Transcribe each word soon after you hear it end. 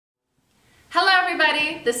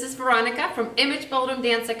everybody, this is Veronica from Image Ballroom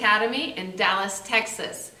Dance Academy in Dallas,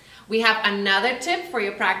 Texas. We have another tip for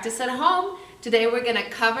your practice at home. Today we're going to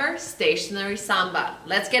cover stationary samba.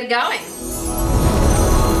 Let's get going.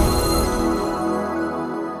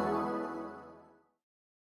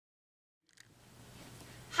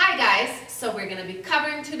 Hi guys, so we're going to be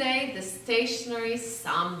covering today the stationary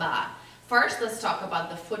samba. First, let's talk about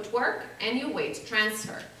the footwork and your weight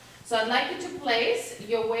transfer. So I'd like you to place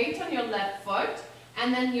your weight on your left foot,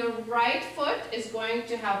 and then your right foot is going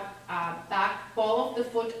to have back ball of the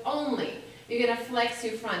foot only. You're going to flex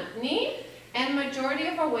your front knee, and majority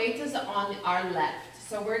of our weight is on our left.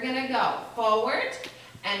 So we're going to go forward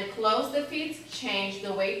and close the feet, change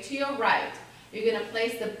the weight to your right. You're going to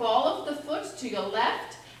place the ball of the foot to your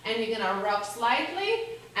left, and you're going to rock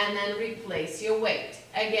slightly, and then replace your weight.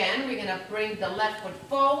 Again, we're going to bring the left foot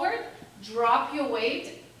forward, drop your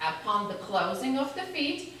weight upon the closing of the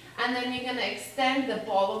feet, and then you're going to extend the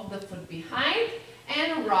ball of the foot behind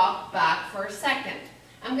and rock back for a second.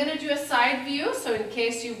 I'm going to do a side view, so in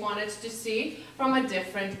case you wanted to see from a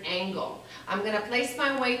different angle. I'm going to place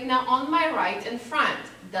my weight now on my right in front.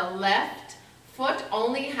 The left foot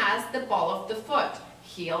only has the ball of the foot.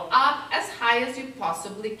 Heel up as high as you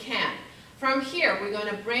possibly can. From here, we're going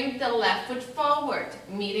to bring the left foot forward,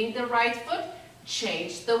 meeting the right foot,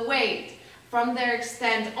 change the weight. From there,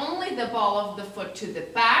 extend only the ball of the foot to the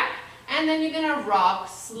back, and then you're going to rock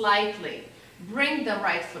slightly. Bring the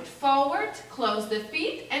right foot forward, close the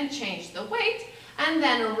feet, and change the weight, and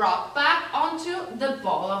then rock back onto the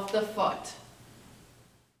ball of the foot.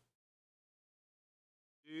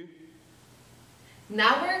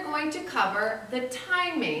 Now we're going to cover the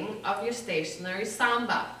timing of your stationary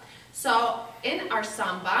samba. So in our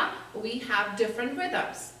samba, we have different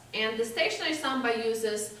rhythms, and the stationary samba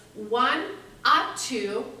uses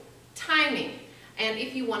 1-2 timing. And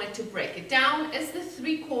if you wanted to break it down, it's the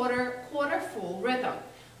 3/4 quarter full rhythm.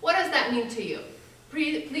 What does that mean to you?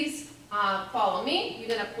 Please follow me. You're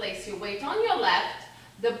going to place your weight on your left,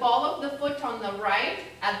 the ball of the foot on the right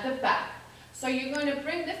at the back. So you're going to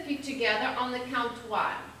bring the feet together on the count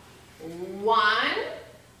 1. 1,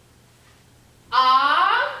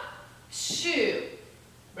 2.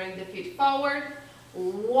 Bring the feet forward.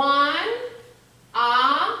 1,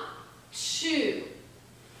 2.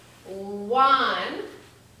 1,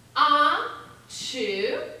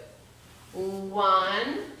 2.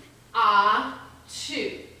 1,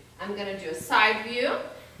 2. I'm going to do a side view.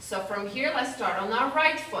 So from here, let's start on our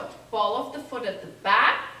right foot. Ball of the foot at the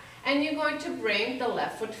back, and you're going to bring the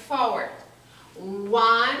left foot forward.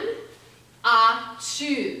 1,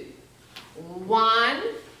 2. 1,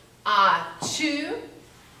 2.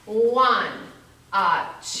 1,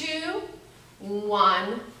 2.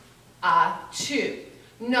 1, 2.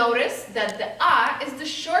 Notice that the is the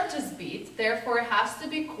shortest beat, therefore it has to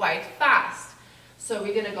be quite fast. So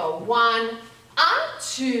we're going to go 1,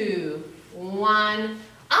 2. 1,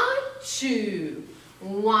 2.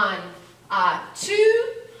 1,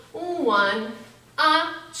 2. 1,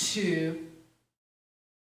 2.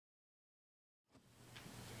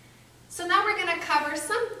 So now we're going to cover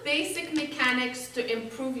some basic mechanics to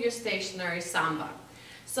improve your stationary samba.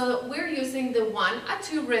 So we're using the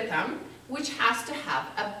 1-2 rhythm, which has to have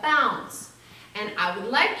a bounce. And I would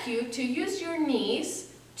like you to use your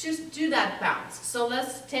knees to do that bounce. So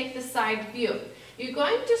let's take the side view. You're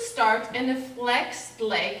going to start in a flexed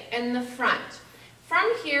leg in the front. From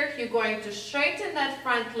here, you're going to straighten that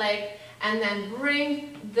front leg and then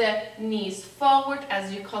bring the knees forward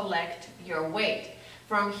as you collect your weight.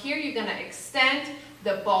 From here, you're going to extend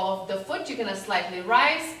the ball of the foot. You're going to slightly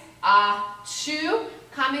rise, 2,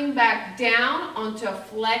 coming back down onto a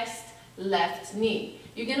flexed left knee.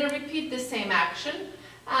 You're going to repeat the same action.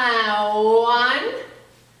 1,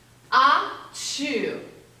 2.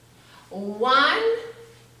 1,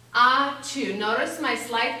 2. Notice my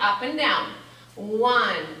slide up and down.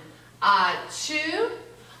 1, 2.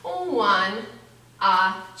 1,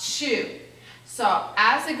 2. So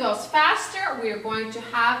as it goes faster, we are going to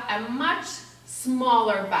have a much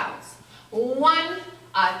smaller bounce. 1,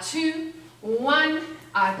 2. 1,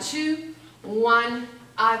 2. 1,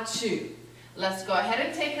 2. Let's go ahead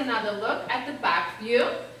and take another look at the back view.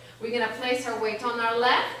 We're going to place our weight on our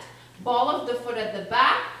left, ball of the foot at the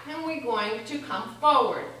back, and we're going to come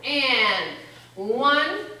forward. And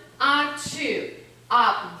 1, 2.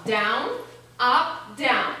 Up, down, up,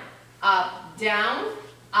 down, up, down,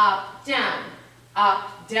 up, down,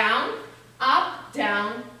 up, down, up,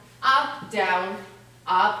 down, up, down,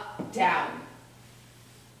 up, down.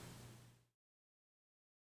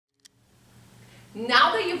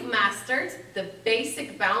 Now that you've mastered the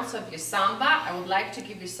basic bounce of your samba, I would like to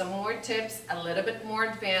give you some more tips, a little bit more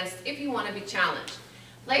advanced if you want to be challenged.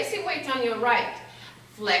 Place your weight on your right.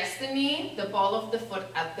 Flex the knee, the ball of the foot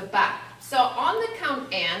at the back. So on the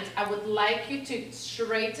count and, I would like you to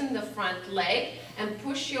straighten the front leg and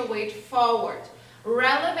push your weight forward.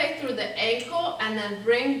 Relevate through the ankle and then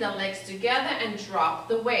bring the legs together and drop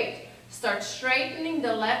the weight. Start straightening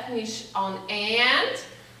the left knee on and,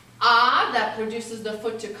 that produces the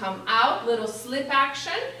foot to come out, little slip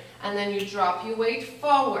action, and then you drop your weight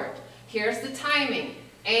forward. Here's the timing.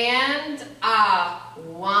 And,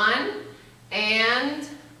 1, and,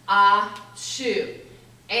 2.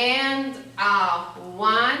 And,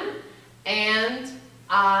 1, and,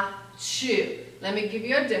 2. Let me give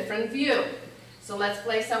you a different view. So let's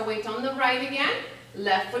place our weight on the right again,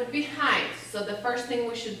 left foot behind. So the first thing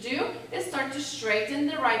we should do is start to straighten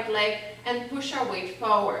the right leg and push our weight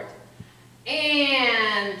forward.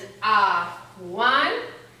 And 1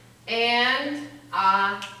 and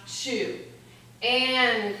 2.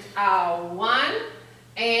 And 1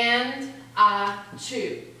 and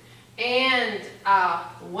 2. And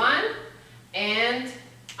 1 and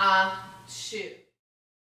 2.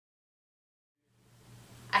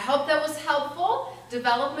 I hope that was helpful.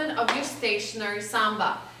 Development of your stationary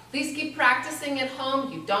samba. Please keep practicing at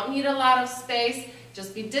home. You don't need a lot of space.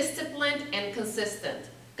 Just be disciplined and consistent.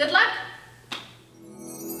 Good luck!